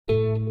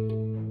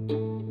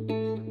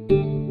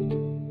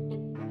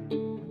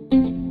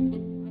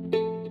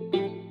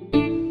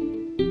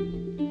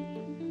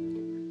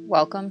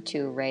Welcome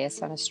to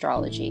Reyes on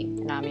Astrology,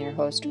 and I'm your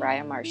host,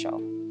 Raya Marshall,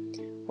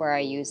 where I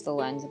use the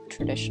lens of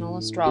traditional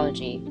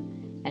astrology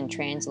and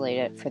translate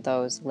it for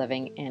those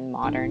living in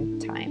modern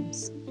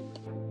times.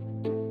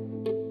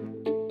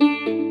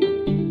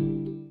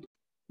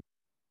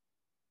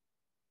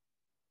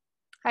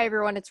 Hi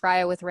everyone, it's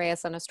Raya with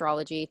Reyes on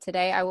Astrology.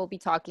 Today I will be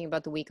talking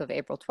about the week of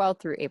April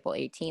 12th through April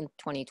 18th,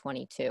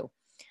 2022.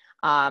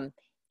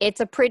 It's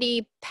a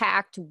pretty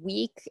packed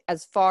week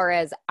as far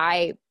as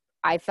I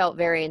felt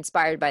very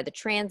inspired by the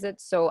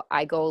transits, so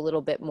I go a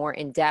little bit more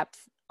in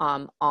depth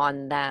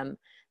on them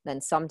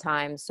than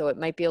sometimes, so it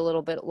might be a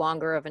little bit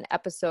longer of an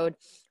episode.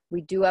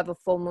 We do have a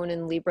full moon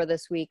in Libra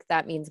this week.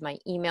 That means my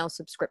email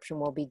subscription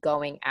will be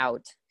going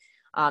out.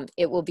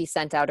 It will be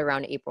sent out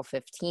around April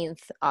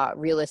 15th,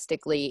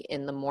 realistically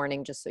in the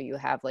morning, just so you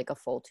have like a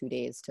full 2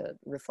 days to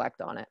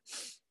reflect on it.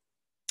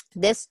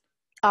 This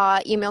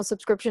email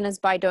subscription is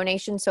by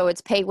donation, so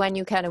it's pay when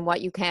you can and what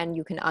you can.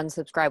 You can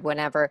unsubscribe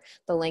whenever.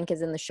 The link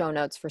is in the show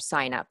notes for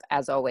sign up,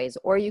 as always,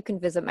 or you can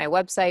visit my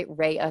website,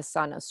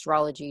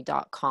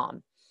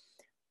 rayasonastrology.com.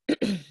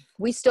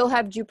 We still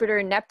have Jupiter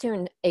and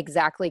Neptune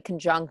exactly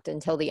conjunct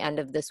until the end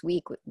of this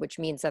week, which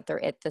means that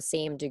they're at the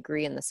same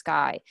degree in the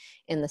sky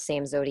in the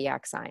same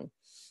zodiac sign.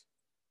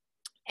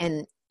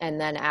 And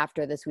then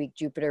after this week,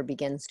 Jupiter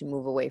begins to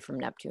move away from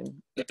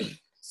Neptune.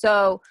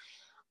 So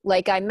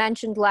like I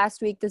mentioned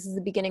last week, this is the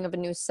beginning of a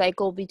new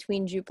cycle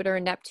between Jupiter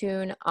and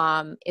Neptune.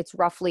 It's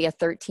roughly a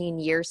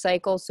 13-year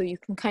cycle, so you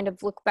can kind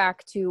of look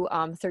back to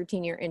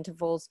 13-year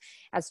intervals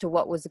as to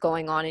what was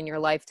going on in your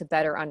life to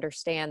better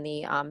understand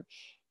the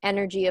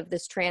energy of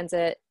this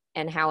transit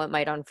and how it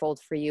might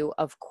unfold for you.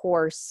 Of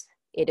course,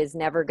 it is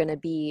never going to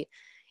be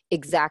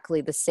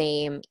exactly the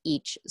same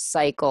each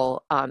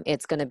cycle.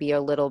 It's going to be a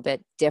little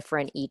bit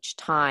different each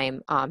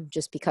time,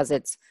 just because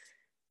it's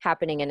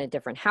happening in a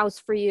different house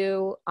for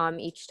you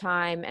each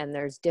time, and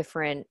there's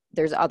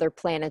other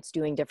planets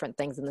doing different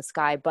things in the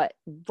sky, but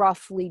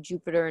roughly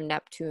Jupiter and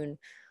Neptune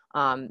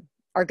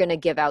are going to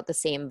give out the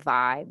same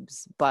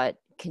vibes, but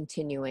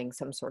continuing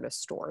some sort of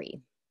story.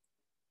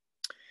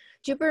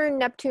 Jupiter and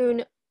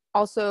Neptune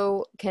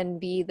also can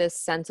be this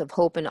sense of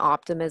hope and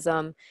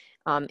optimism.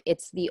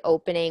 It's the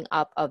opening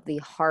up of the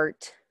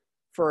heart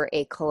for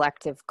a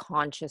collective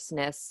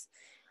consciousness.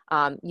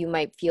 You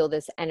might feel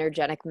this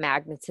energetic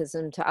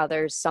magnetism to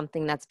others,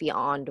 something that's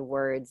beyond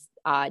words.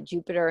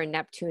 Jupiter and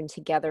Neptune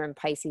together in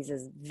Pisces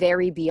is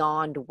very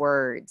beyond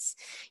words.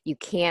 You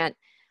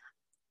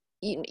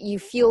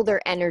feel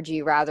their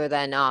energy rather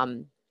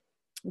than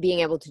being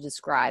able to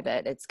describe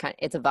it. It's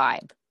a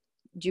vibe.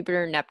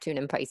 Jupiter and Neptune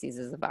in Pisces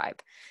is a vibe.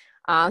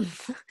 On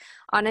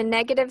a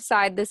negative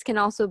side, this can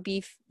also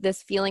be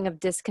this feeling of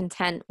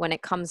discontent when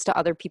it comes to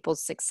other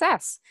people's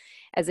success,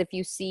 as if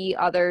you see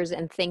others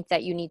and think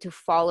that you need to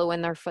follow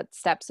in their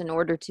footsteps in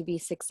order to be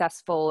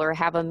successful or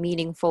have a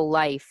meaningful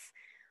life.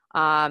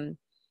 And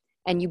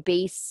you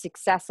base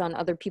success on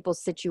other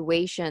people's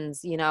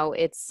situations. You know,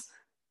 it's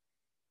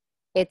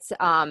this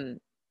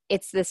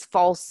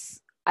false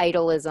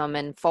idolism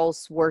and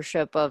false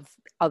worship of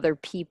other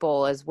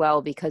people as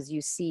well, because you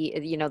see,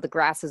 the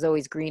grass is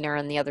always greener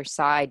on the other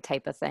side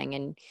type of thing,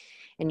 and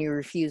you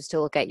refuse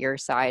to look at your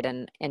side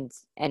and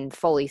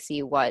fully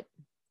see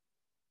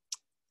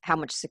how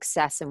much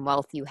success and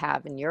wealth you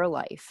have in your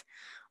life.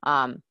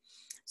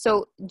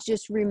 So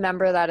just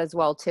remember that as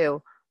well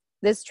too.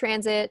 This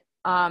transit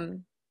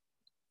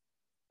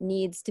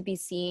needs to be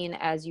seen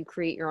as you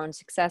create your own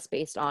success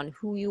based on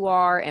who you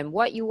are and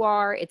what you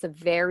are. It's a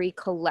very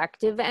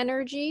collective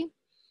energy.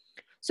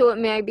 So it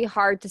may be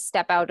hard to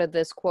step out of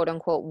this quote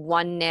unquote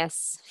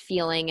oneness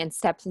feeling and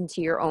step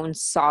into your own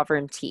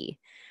sovereignty.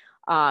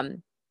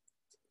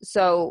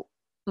 So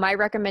my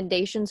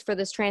recommendations for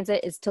this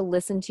transit is to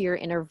listen to your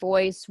inner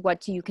voice.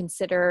 What do you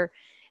consider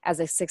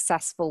as a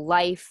successful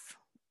life?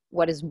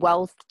 What is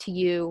wealth to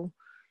you?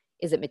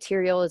 Is it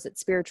material? Is it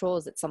spiritual?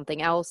 Is it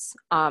something else?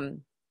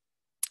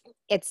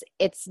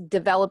 It's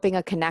developing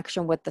a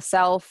connection with the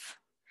self,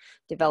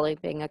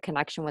 developing a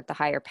connection with the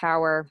higher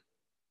power,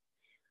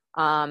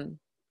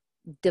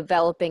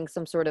 developing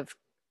some sort of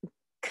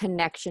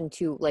connection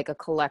to like a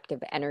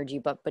collective energy,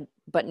 but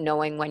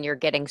knowing when you're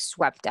getting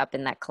swept up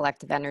in that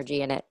collective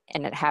energy and it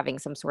having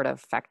some sort of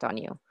effect on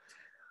you.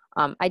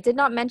 I did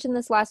not mention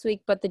this last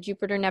week, but the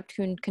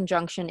Jupiter-Neptune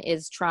conjunction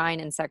is trine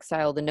and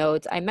sextile the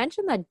nodes. I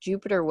mentioned that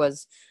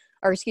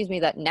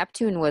that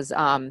Neptune was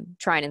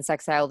trine and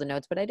sextile the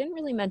nodes, but I didn't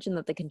really mention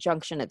that the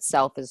conjunction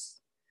itself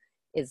is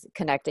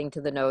connecting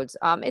to the nodes.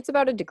 It's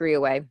about a degree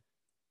away.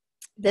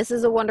 This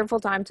is a wonderful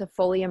time to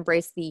fully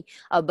embrace the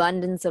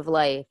abundance of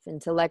life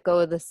and to let go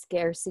of the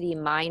scarcity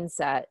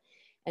mindset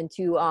and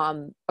to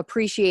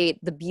appreciate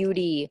the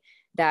beauty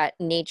that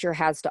nature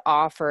has to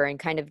offer and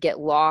kind of get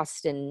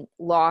lost in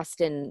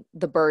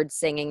the birds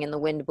singing and the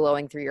wind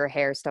blowing through your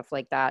hair, stuff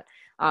like that.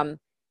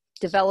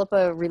 Develop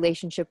a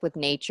relationship with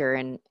nature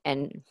and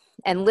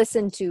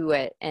listen to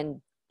it and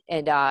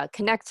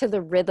connect to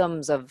the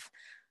rhythms of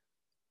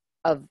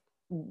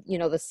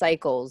the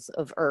cycles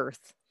of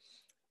Earth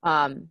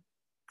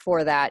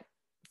for that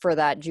for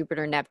that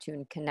Jupiter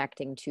Neptune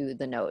connecting to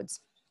the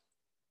nodes.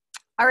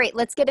 All right,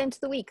 let's get into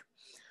the week.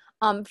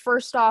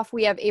 First off,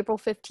 we have April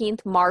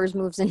 15th, Mars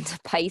moves into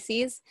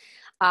Pisces.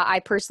 I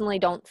personally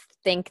don't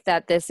think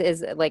that this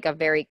is like a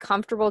very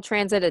comfortable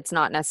transit. It's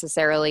not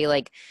necessarily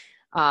like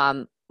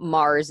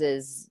Mars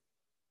is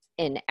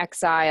in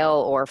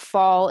exile or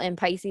fall in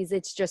Pisces.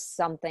 It's just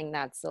something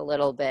that's a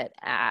little bit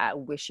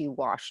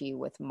wishy-washy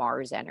with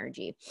Mars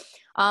energy.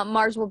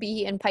 Mars will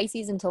be in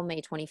Pisces until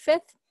May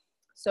 25th,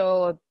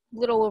 so a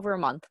little over a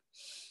month.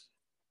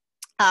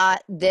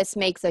 This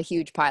makes a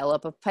huge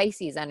pileup of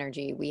Pisces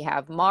energy. We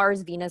have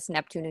Mars, Venus,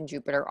 Neptune, and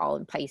Jupiter all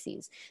in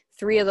Pisces.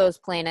 3 of those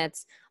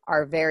planets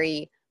are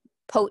very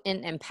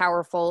potent and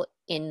powerful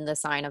in the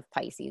sign of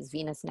Pisces.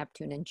 Venus,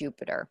 Neptune, and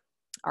Jupiter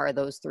are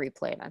those 3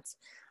 planets.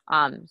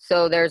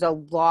 So there's a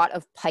lot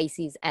of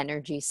Pisces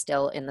energy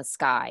still in the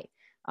sky.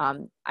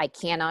 I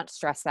cannot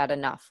stress that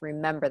enough.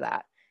 Remember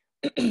that.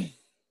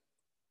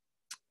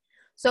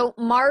 So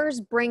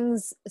Mars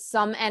brings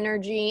some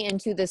energy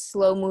into the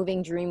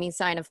slow-moving, dreamy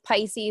sign of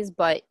Pisces,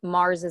 but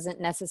Mars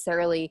isn't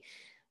necessarily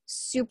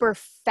super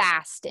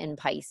fast in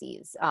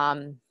Pisces.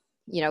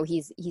 You know,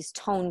 he's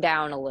toned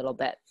down a little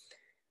bit.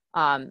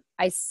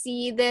 I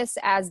see this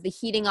as the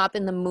heating up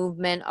in the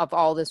movement of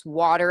all this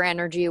water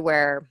energy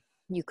where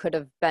you could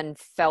have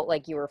felt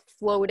like you were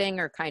floating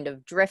or kind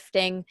of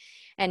drifting.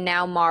 And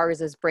now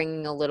Mars is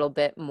bringing a little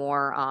bit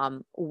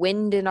more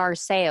wind in our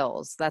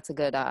sails. That's a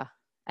good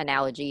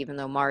analogy, even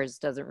though Mars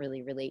doesn't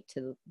really relate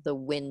to the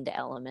wind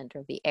element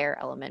or the air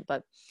element,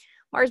 but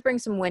Mars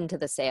brings some wind to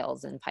the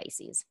sails in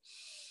Pisces.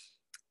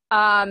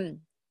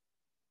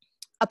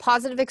 A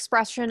positive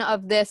expression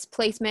of this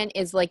placement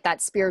is like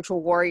that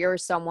spiritual warrior,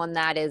 someone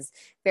that is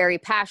very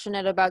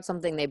passionate about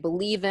something they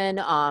believe in.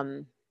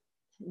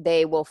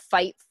 They will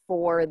fight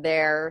for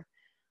their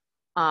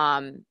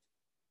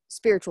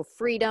spiritual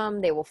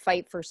freedom. They will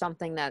fight for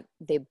something that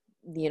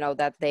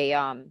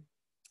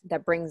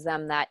that brings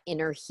them that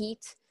inner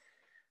heat.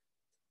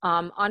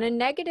 On a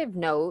negative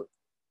note,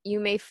 you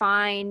may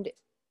find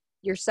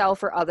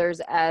yourself or others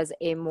as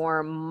a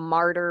more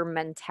martyr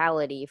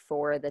mentality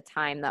for the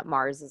time that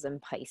Mars is in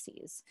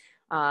Pisces.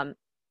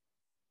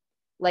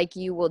 Like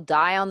you will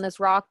die on this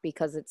rock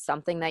because it's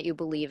something that you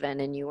believe in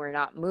and you are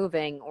not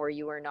moving, or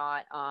you are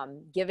not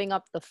giving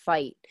up the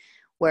fight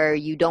where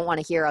you don't want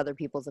to hear other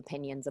people's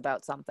opinions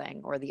about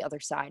something or the other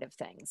side of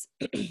things.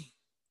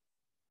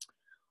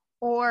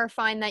 Or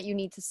find that you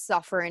need to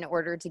suffer in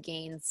order to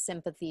gain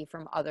sympathy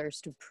from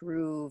others to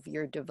prove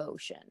your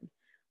devotion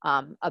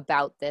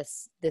about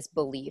this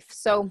belief.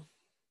 So,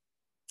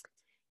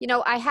 you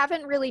know, I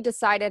haven't really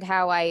decided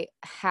how I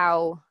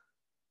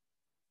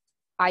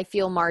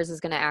feel Mars is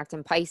going to act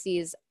in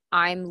Pisces.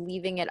 I'm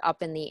leaving it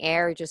up in the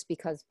air just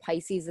because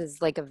Pisces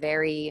is like a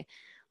very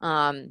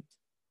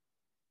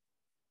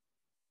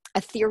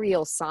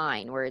ethereal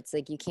sign where it's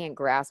like you can't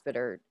grasp it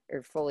or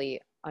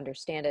fully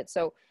understand it.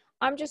 So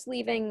I'm just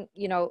leaving,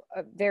 you know,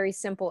 a very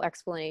simple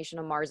explanation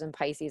of Mars and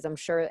Pisces. I'm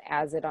sure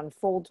as it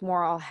unfolds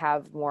more, I'll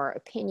have more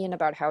opinion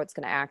about how it's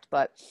going to act.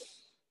 But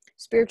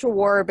spiritual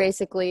war,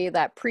 basically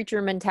that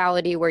preacher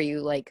mentality where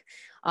you like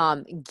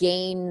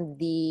gain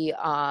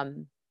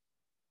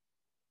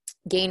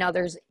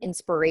others'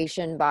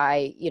 inspiration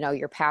by, you know,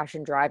 your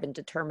passion, drive, and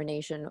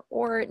determination.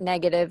 Or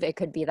negative, it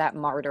could be that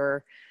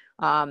martyr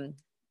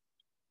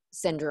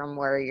syndrome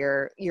where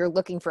you're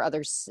looking for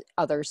others'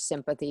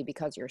 sympathy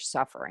because you're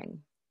suffering.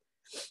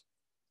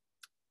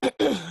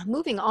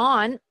 Moving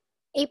on,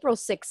 April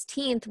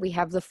 16th, we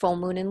have the full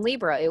moon in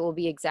Libra. It will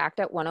be exact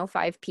at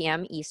 1:05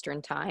 p.m.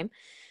 Eastern time.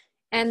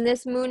 And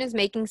this moon is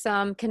making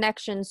some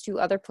connections to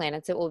other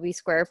planets. It will be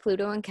square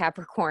Pluto and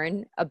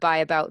Capricorn by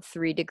about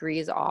 3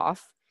 degrees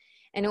off.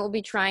 And it will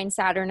be trine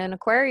Saturn and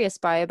Aquarius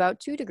by about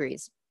 2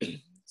 degrees.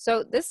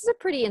 So this is a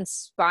pretty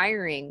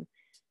inspiring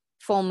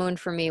full moon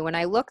for me. When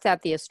I looked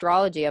at the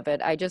astrology of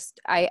it,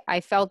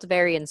 I felt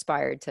very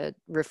inspired to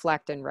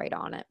reflect and write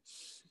on it.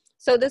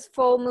 So this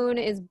full moon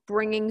is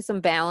bringing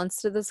some balance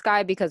to the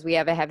sky because we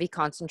have a heavy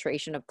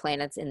concentration of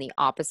planets in the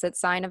opposite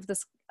side of the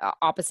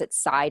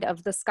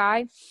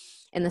sky,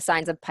 in the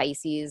signs of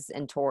Pisces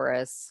and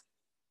Taurus.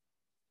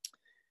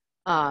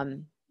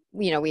 You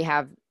know, we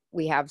have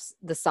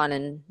the sun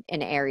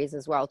in Aries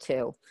as well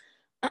too.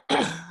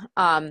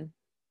 And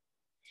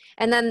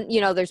then, you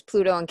know, there's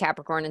Pluto and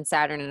Capricorn and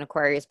Saturn and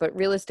Aquarius, but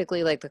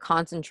realistically, like the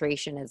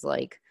concentration is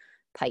like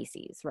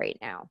Pisces right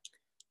now.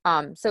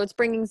 So it's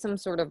bringing some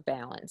sort of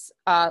balance.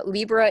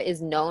 Libra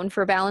is known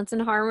for balance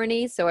and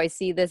harmony. So I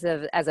see this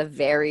as a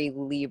very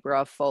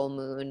Libra full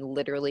moon,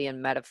 literally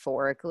and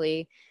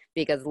metaphorically,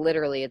 because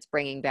literally it's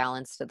bringing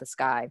balance to the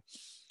sky.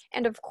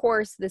 And of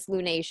course, this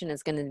lunation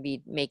is going to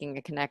be making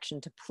a connection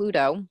to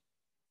Pluto.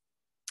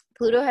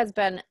 Pluto has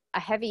been a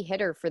heavy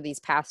hitter for these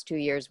past 2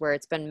 years where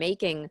it's been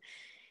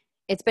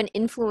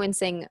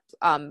influencing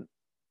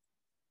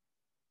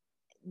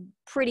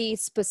pretty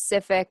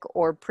specific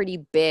or pretty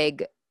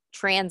big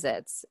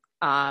transits,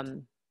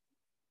 and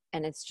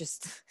it's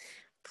just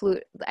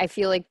I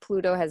feel like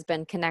Pluto has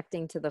been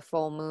connecting to the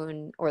full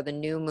moon or the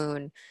new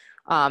moon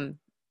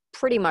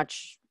pretty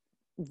much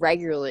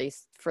regularly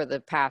for the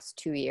past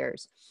 2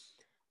 years.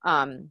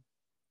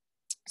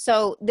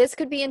 So this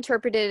could be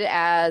interpreted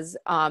as,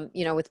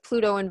 with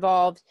Pluto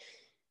involved,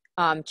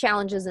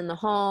 challenges in the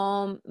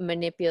home,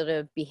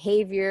 manipulative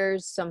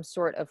behaviors, some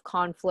sort of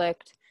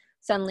conflict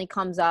suddenly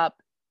comes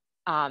up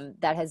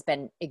that has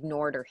been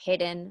ignored or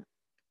hidden,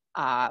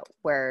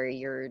 where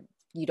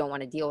you don't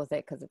want to deal with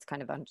it because it's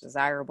kind of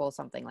undesirable,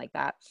 something like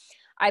that.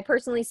 I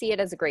personally see it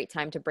as a great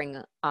time to bring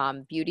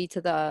beauty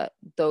to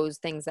those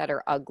things that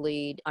are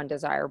ugly,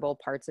 undesirable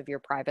parts of your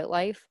private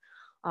life,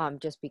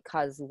 just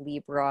because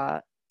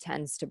Libra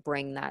tends to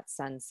bring that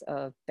sense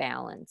of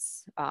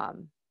balance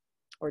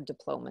or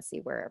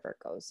diplomacy wherever it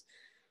goes.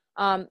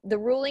 The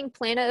ruling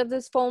planet of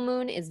this full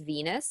moon is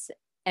Venus,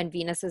 and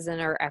Venus is in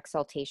her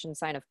exaltation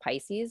sign of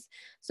Pisces.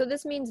 So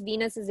this means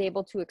Venus is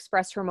able to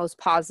express her most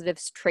positive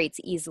traits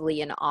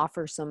easily and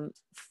offer some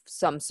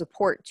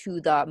support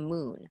to the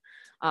moon,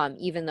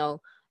 even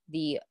though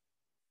the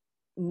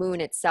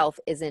moon itself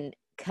isn't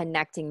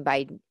connecting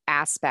by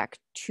aspect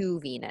to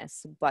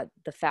Venus, but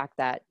the fact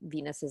that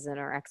Venus is in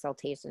her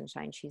exaltation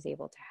sign, she's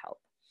able to help.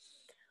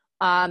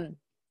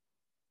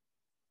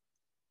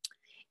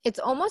 It's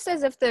almost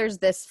as if there's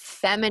this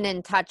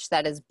feminine touch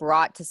that is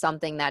brought to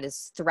something that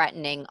is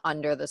threatening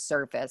under the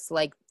surface,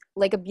 like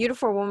a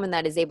beautiful woman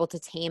that is able to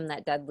tame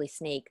that deadly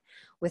snake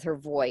with her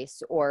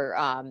voice or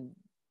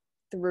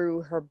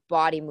through her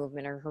body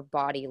movement or her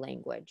body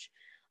language.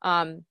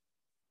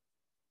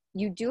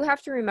 You do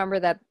have to remember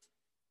that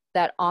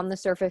on the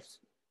surface,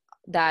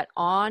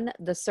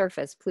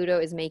 Pluto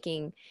is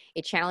making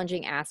a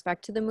challenging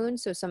aspect to the moon,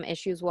 so some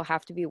issues will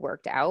have to be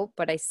worked out,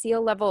 but I see a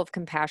level of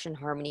compassion,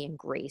 harmony, and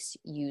grace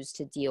used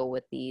to deal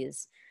with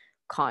these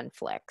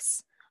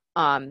conflicts,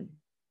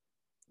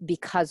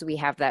 because we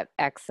have that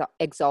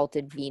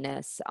exalted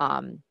Venus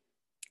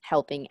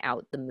helping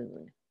out the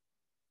moon,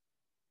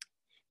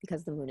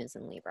 because the moon is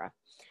in Libra.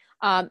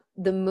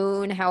 The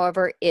moon,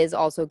 however, is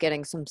also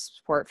getting some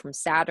support from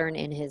Saturn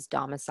in his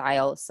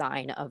domicile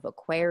sign of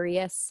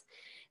Aquarius.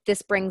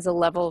 This brings a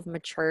level of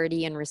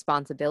maturity and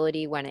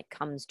responsibility when it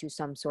comes to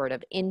some sort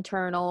of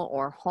internal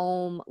or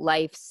home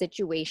life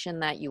situation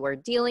that you are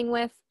dealing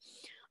with.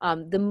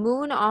 The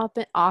moon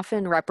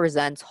often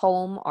represents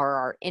home or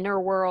our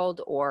inner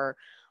world or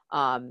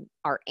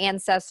our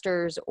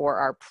ancestors or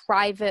our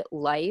private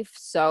life.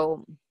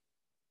 So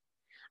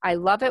I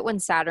love it when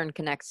Saturn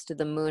connects to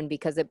the moon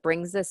because it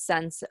brings this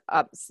sense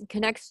of,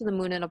 connects to the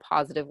moon in a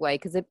positive way,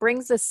 because it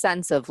brings this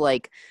sense of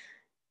like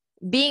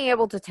being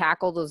able to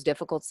tackle those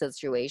difficult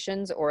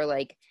situations or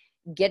like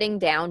getting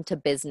down to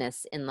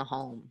business in the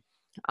home,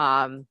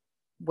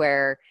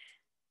 where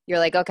you're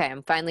like, okay,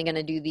 I'm finally going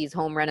to do these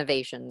home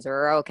renovations,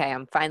 or okay,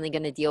 I'm finally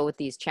going to deal with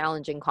these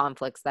challenging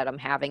conflicts that I'm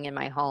having in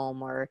my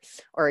home, or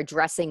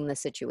addressing the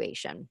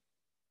situation.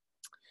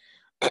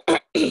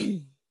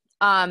 Excuse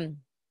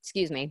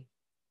me.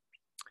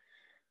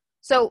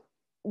 So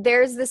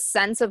there's this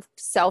sense of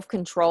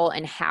self-control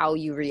and how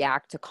you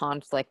react to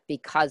conflict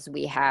because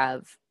we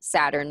have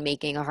Saturn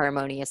making a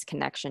harmonious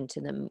connection to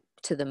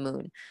the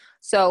moon.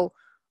 So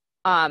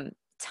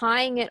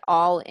tying it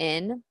all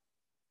in,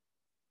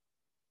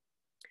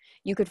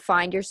 you could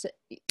find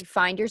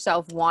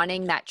yourself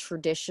wanting that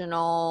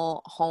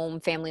traditional home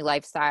family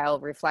lifestyle,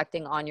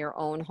 reflecting on your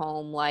own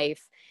home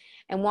life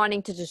and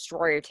wanting to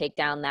destroy or take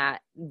down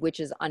that which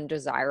is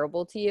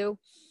undesirable to you.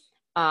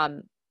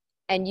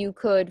 And you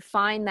could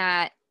find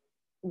that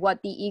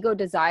what the ego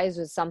desires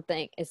is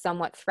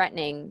somewhat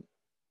threatening,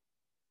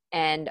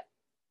 and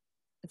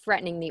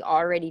threatening the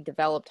already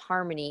developed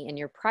harmony in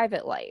your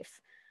private life,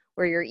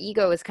 where your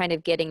ego is kind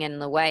of getting in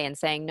the way and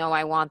saying, no,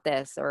 I want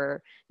this,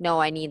 or no,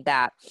 I need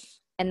that.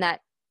 And that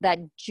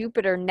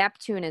Jupiter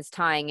Neptune is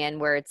tying in,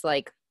 where it's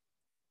like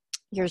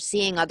you're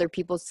seeing other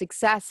people's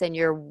success and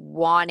you're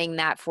wanting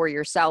that for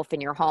yourself in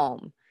your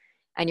home.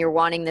 And you're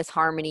wanting this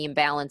harmony and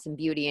balance and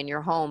beauty in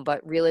your home. But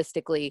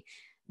realistically,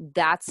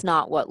 that's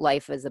not what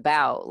life is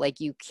about. Like,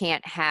 you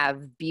can't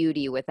have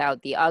beauty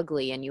without the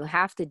ugly, and you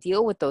have to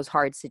deal with those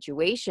hard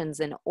situations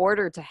in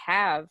order to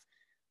have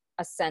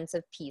a sense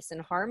of peace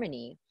and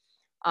harmony.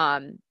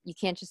 You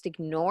can't just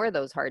ignore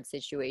those hard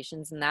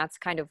situations. And that's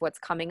kind of what's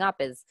coming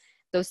up, is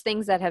those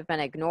things that have been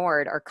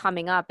ignored are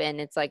coming up, and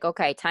it's like,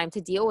 okay, time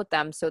to deal with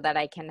them so that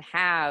I can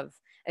have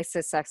a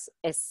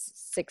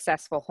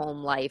successful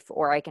home life,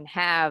 or I can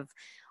have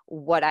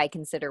what I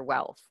consider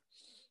wealth.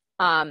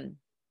 I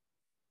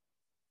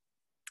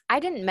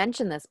didn't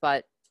mention this,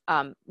 but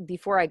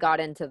before I got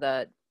into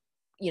the,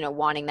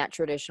 wanting that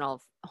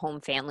traditional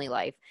home family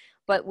life,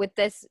 but with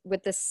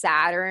the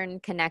Saturn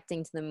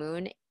connecting to the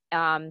moon,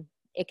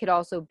 it could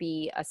also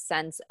be a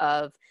sense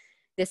of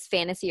this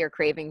fantasy or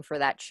craving for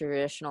that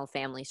traditional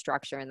family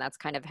structure. And that's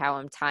kind of how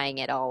I'm tying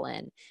it all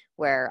in,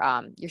 where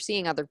you're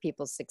seeing other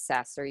people's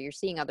success, or you're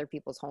seeing other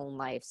people's home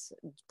lives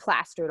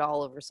plastered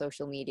all over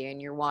social media, and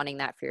you're wanting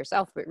that for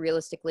yourself. But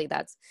realistically,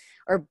 that's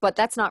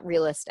not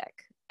realistic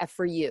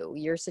for you.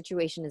 Your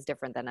situation is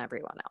different than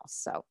everyone else.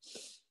 So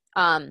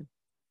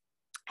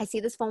I see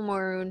this full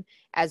moon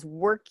as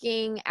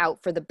working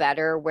out for the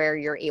better, where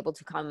you're able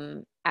to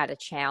come at a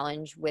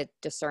challenge with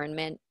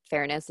discernment,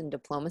 fairness, and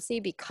diplomacy,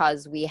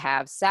 because we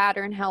have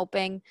Saturn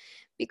helping,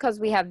 because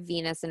we have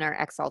Venus in our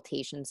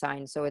exaltation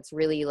sign. So it's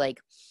really like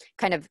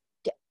kind of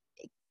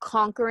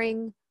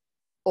conquering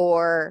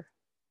or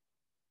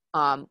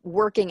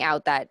working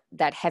out that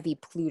heavy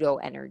Pluto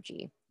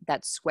energy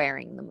that's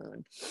squaring the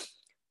moon.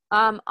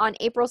 On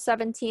April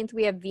 17th,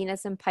 we have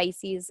Venus in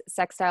Pisces,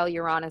 sextile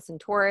Uranus and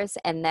Taurus,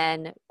 and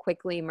then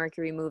quickly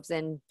Mercury moves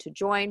in to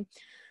join.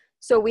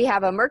 So we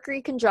have a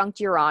Mercury conjunct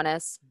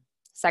Uranus,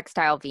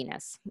 sextile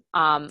Venus.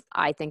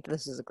 I think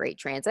this is a great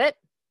transit.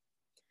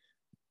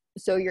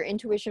 So your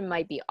intuition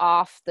might be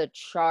off the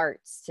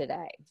charts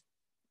today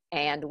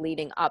and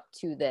leading up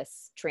to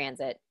this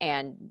transit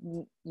and,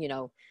 you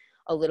know,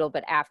 a little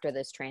bit after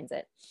this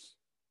transit,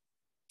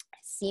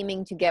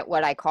 seeming to get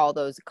what I call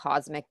those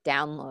cosmic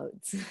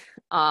downloads.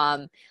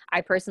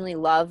 I personally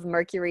love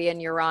Mercury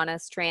and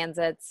Uranus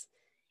transits.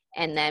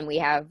 And then we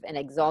have an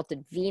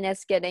exalted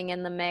Venus getting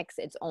in the mix.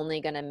 It's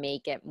only going to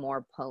make it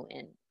more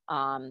potent.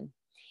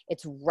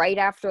 It's right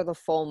after the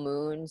full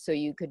moon, so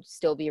you could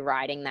still be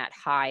riding that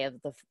high of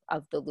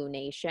the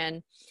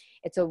lunation.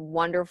 It's a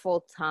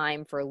wonderful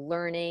time for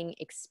learning,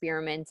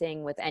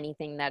 experimenting with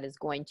anything that is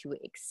going to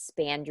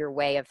expand your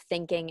way of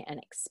thinking and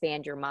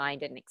expand your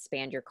mind and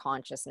expand your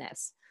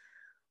consciousness.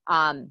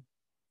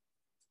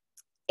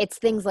 It's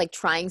things like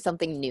trying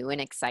something new and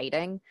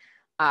exciting,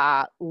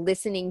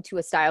 listening to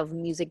a style of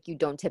music you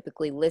don't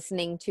typically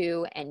listening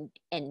to, and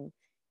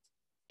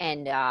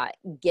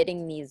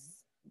getting these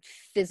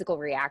physical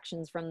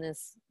reactions from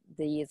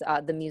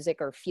the music,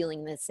 or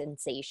feeling the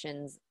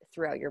sensations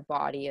throughout your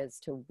body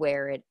as to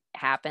where it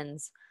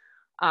happens.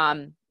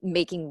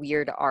 Making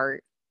weird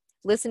art,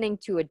 listening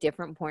to a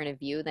different point of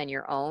view than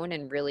your own,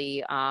 and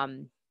really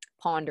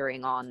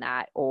pondering on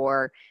that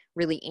or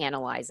really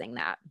analyzing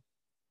that.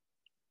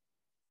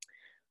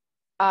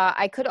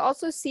 I could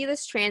also see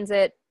this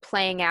transit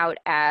playing out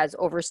as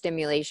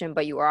overstimulation,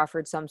 but you are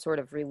offered some sort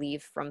of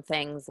relief from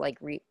things like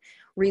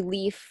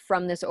relief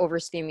from this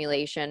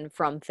overstimulation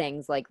from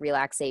things like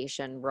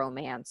relaxation,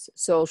 romance,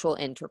 social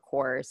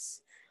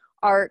intercourse,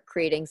 art,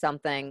 creating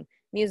something,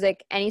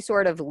 music, any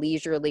sort of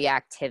leisurely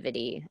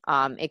activity.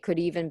 It could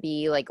even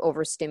be like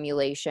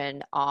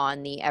overstimulation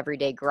on the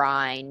everyday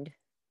grind,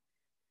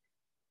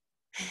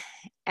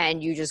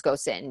 and you just go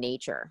sit in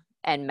nature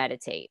and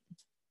meditate.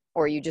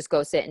 Or you just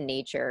go sit in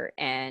nature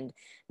and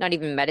not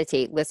even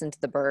meditate, listen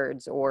to the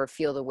birds or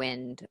feel the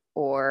wind,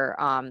 or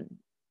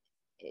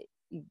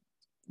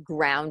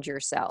ground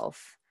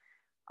yourself.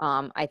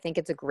 I think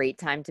it's a great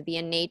time to be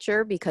in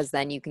nature, because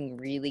then you can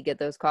really get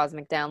those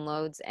cosmic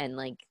downloads and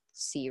like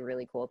see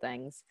really cool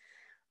things,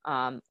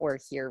 or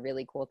hear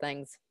really cool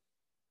things.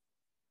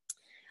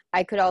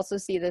 I could also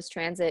see this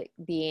transit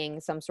being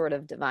some sort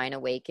of divine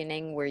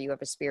awakening where you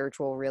have a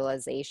spiritual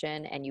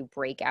realization and you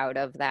break out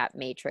of that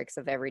matrix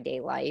of everyday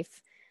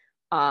life.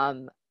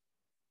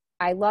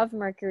 I love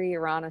Mercury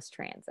Uranus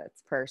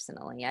transits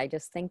personally. I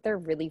just think they're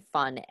really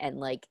fun, and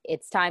like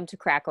it's time to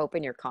crack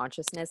open your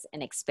consciousness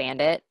and expand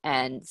it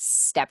and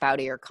step out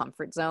of your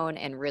comfort zone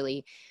and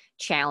really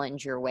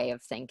challenge your way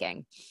of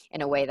thinking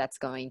in a way that's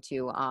going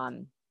to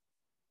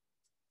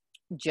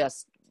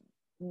just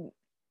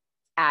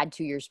add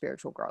to your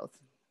spiritual growth.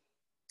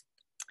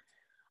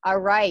 All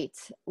right,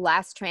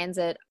 last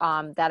transit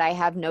that I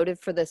have noted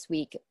for this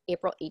week,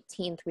 April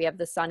 18th, we have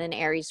the Sun in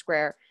Aries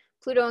square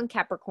Pluto in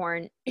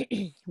Capricorn.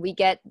 We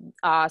get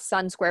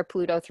Sun square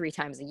Pluto 3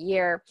 times a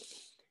year.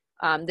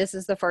 This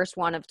is the first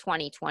one of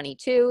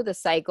 2022. The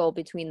cycle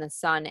between the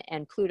Sun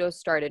and Pluto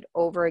started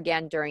over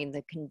again during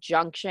the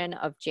conjunction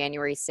of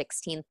January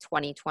 16th,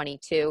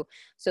 2022.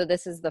 So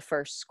this is the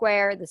first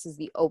square. This is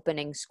the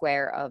opening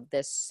square of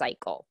this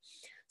cycle.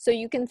 So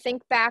you can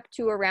think back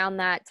to around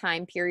that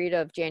time period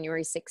of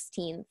January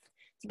 16th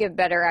to get a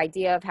better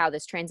idea of how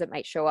this transit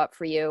might show up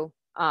for you.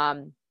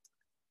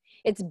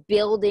 It's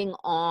building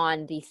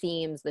on the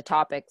themes, the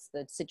topics,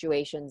 the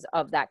situations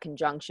of that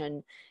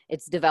conjunction.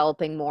 It's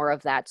developing more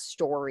of that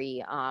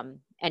story,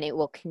 and it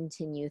will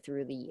continue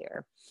through the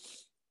year.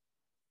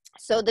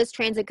 So this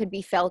transit could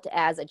be felt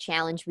as a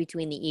challenge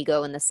between the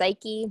ego and the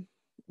psyche,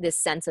 this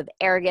sense of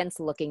arrogance,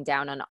 looking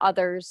down on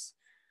others,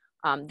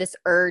 this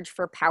urge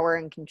for power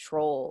and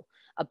control,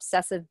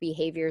 obsessive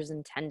behaviors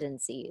and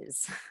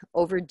tendencies,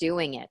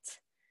 overdoing it.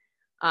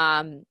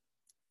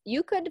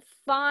 You could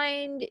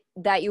find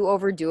that you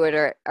overdo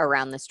it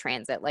around this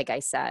transit, like I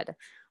said,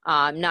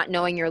 not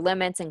knowing your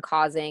limits and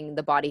causing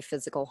the body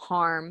physical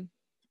harm.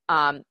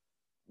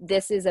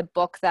 This is a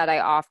book that I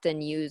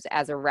often use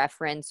as a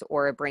reference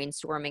or a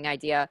brainstorming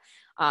idea.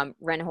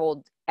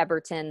 Reinhold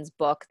Eberton's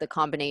book, The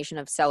Combination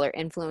of Stellar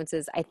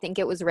Influences. I think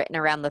it was written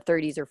around the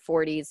 30s or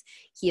 40s.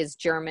 He is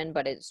German,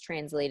 but it's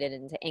translated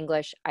into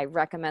English. I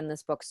recommend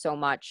this book so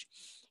much.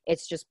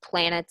 It's just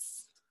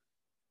planets,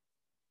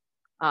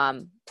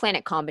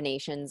 planet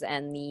combinations,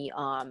 and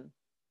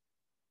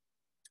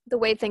the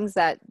way things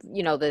that,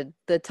 you know,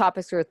 the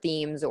topics or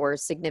themes or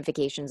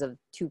significations of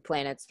 2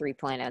 planets, 3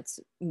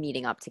 planets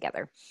meeting up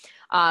together.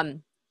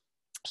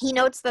 He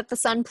notes that the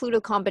Sun Pluto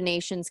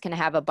combinations can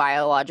have a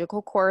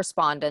biological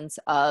correspondence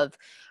of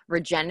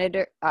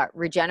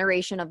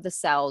regeneration of the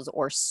cells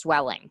or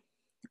swelling.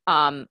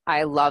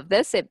 I love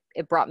this. It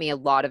brought me a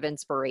lot of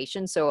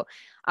inspiration. So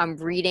I'm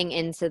reading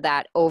into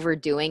that,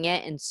 overdoing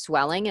it and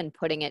swelling and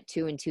putting it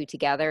two and two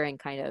together and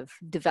kind of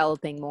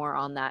developing more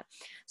on that.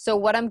 So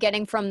what I'm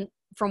getting from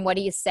what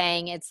he's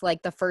saying, it's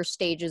like the first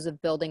stages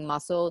of building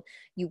muscle.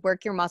 You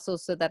work your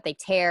muscles so that they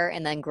tear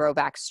and then grow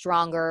back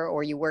stronger,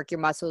 or you work your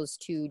muscles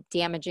to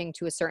damaging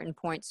to a certain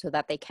point so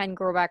that they can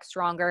grow back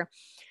stronger.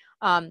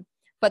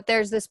 But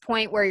there's this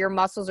point where your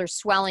muscles are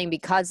swelling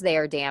because they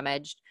are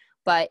damaged,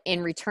 but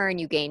in return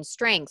you gain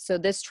strength. So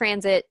this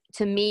transit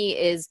to me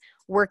is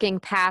working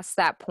past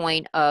that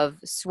point of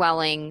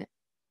swelling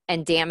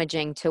and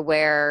damaging to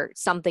where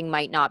something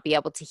might not be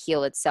able to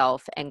heal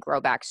itself and grow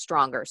back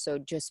stronger. So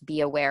just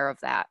be aware of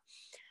that.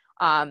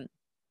 Like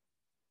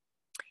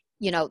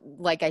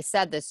I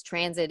said, this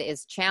transit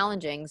is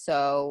challenging.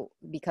 So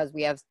because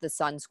we have the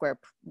sun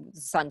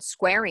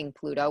squaring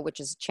Pluto, which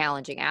is a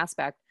challenging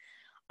aspect.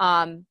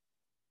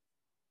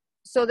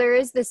 So there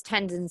is this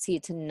tendency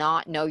to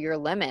not know your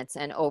limits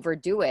and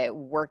overdo it,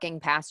 working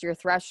past your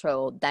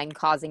threshold, then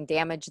causing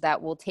damage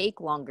that will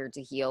take longer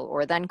to heal,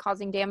 or then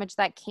causing damage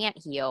that can't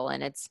heal,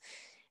 and it's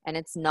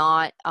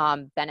not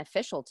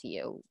beneficial to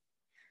you.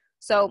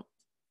 So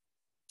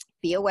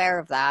be aware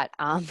of that.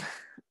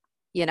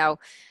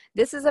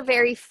 This is a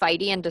very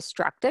fighty and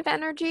destructive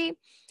energy.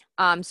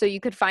 So you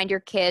could find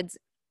your kids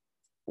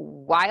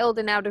wild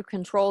and out of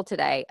control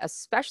today,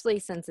 especially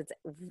since it's,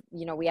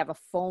 we have a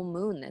full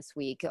moon this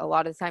week. A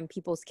lot of the time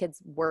people's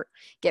kids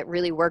get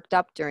really worked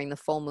up during the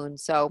full moon.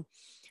 So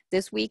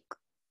this week,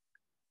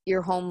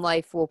 your home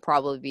life will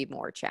probably be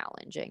more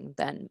challenging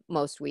than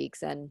most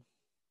weeks. And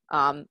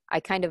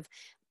I kind of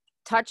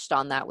touched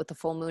on that with the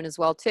full moon as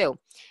well too.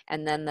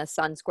 And then the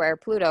sun square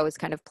Pluto is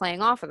kind of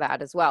playing off of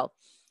that as well.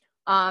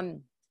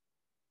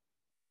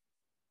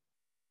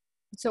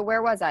 So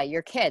where was I?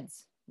 Your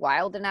kids,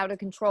 wild and out of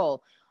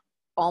control,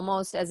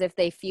 almost as if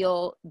they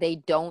feel they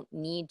don't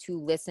need to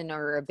listen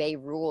or obey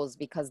rules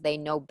because they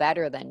know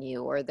better than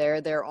you, or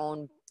they're their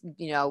own,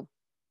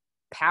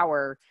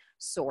 power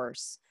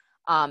source.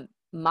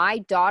 My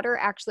daughter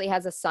actually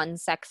has a sun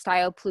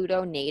sextile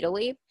Pluto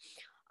natally.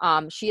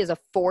 She is a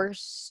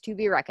force to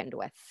be reckoned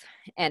with,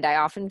 and I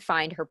often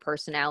find her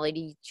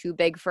personality too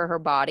big for her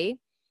body.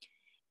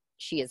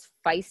 She is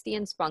feisty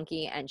and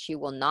spunky, and she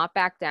will not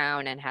back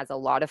down and has a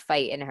lot of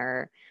fight in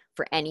her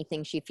for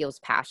anything she feels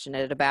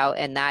passionate about.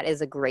 And that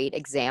is a great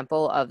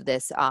example of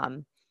this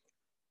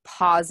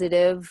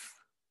positive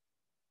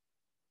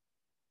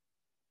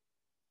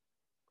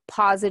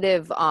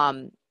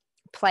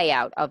play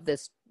out of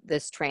this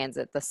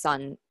transit,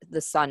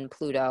 the sun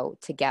Pluto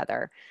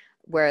together,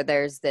 where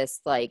there's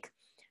this like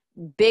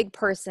big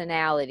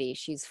personality.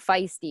 She's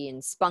feisty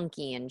and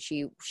spunky, and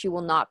she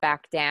will not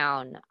back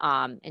down,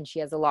 and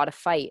she has a lot of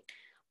fight.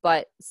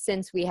 But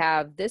since we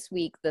have this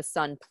week, the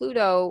sun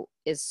Pluto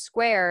is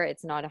square,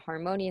 it's not a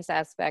harmonious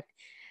aspect,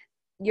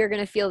 you're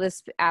going to feel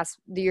this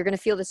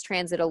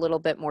transit a little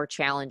bit more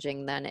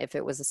challenging than if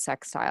it was a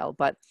sextile.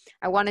 But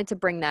I wanted to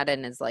bring that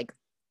in as like,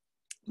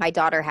 my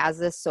daughter has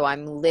this, so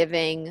I'm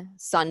living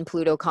sun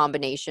Pluto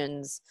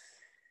combinations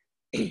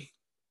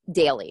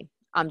daily.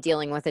 I'm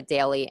dealing with it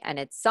daily, and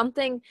it's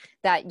something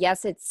that,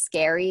 yes, it's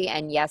scary,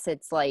 and yes,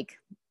 it's like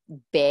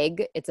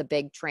big. It's a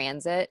big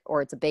transit,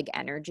 or it's a big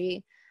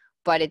energy,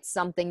 but it's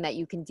something that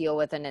you can deal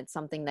with, and it's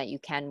something that you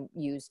can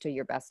use to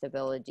your best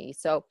ability.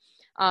 So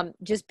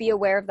just be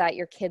aware of that.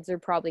 Your kids are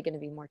probably going to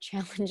be more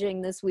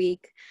challenging this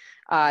week.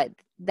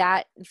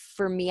 That,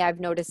 for me, I've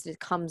noticed it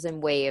comes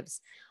in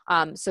waves.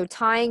 So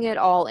tying it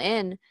all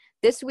in,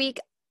 this week,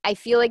 I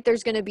feel like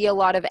there's going to be a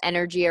lot of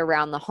energy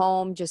around the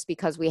home just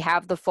because we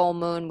have the full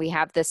moon. We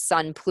have this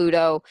sun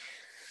Pluto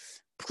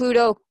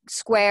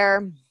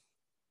square.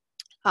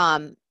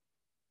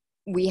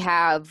 We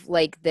have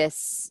like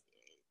this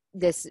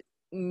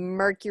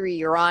Mercury,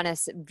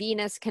 Uranus,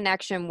 Venus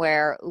connection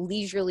where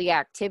leisurely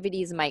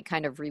activities might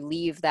kind of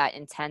relieve that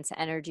intense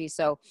energy.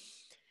 So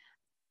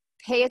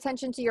pay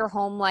attention to your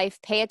home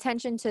life. Pay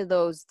attention to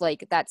those,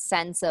 like that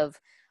sense of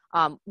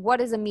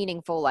what is a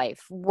meaningful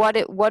life?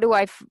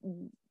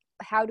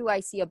 How do I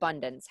see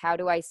abundance? How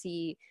do I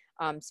see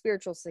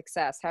spiritual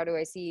success? How do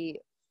I see,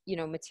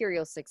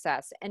 material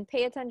success? And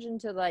pay attention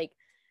to like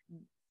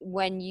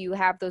when you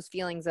have those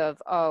feelings of,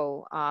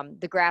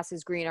 the grass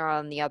is greener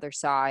on the other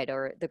side,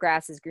 or the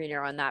grass is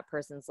greener on that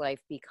person's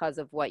life because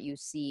of what you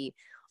see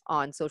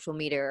on social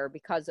media, or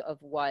because of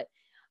what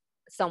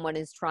someone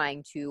is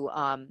trying to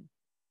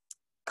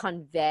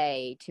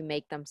convey to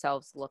make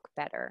themselves look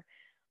better.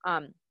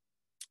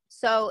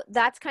 So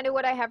that's kind of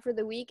what I have for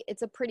the week.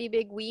 It's a pretty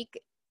big week.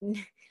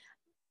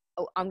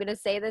 I'm going to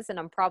say this, and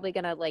I'm probably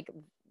going to like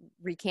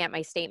recant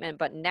my statement,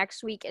 but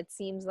next week it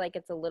seems like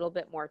it's a little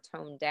bit more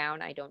toned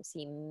down. I don't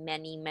see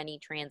many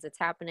transits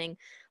happening,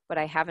 but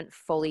I haven't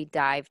fully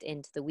dived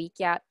into the week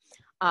yet.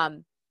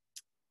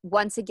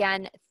 Once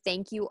again,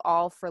 thank you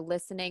all for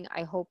listening.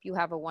 I hope you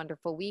have a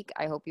wonderful week.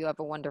 I hope you have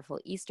a wonderful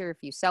Easter if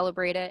you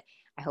celebrate it.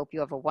 I hope you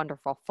have a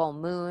wonderful full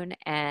moon,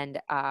 and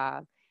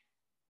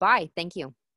bye. Thank you.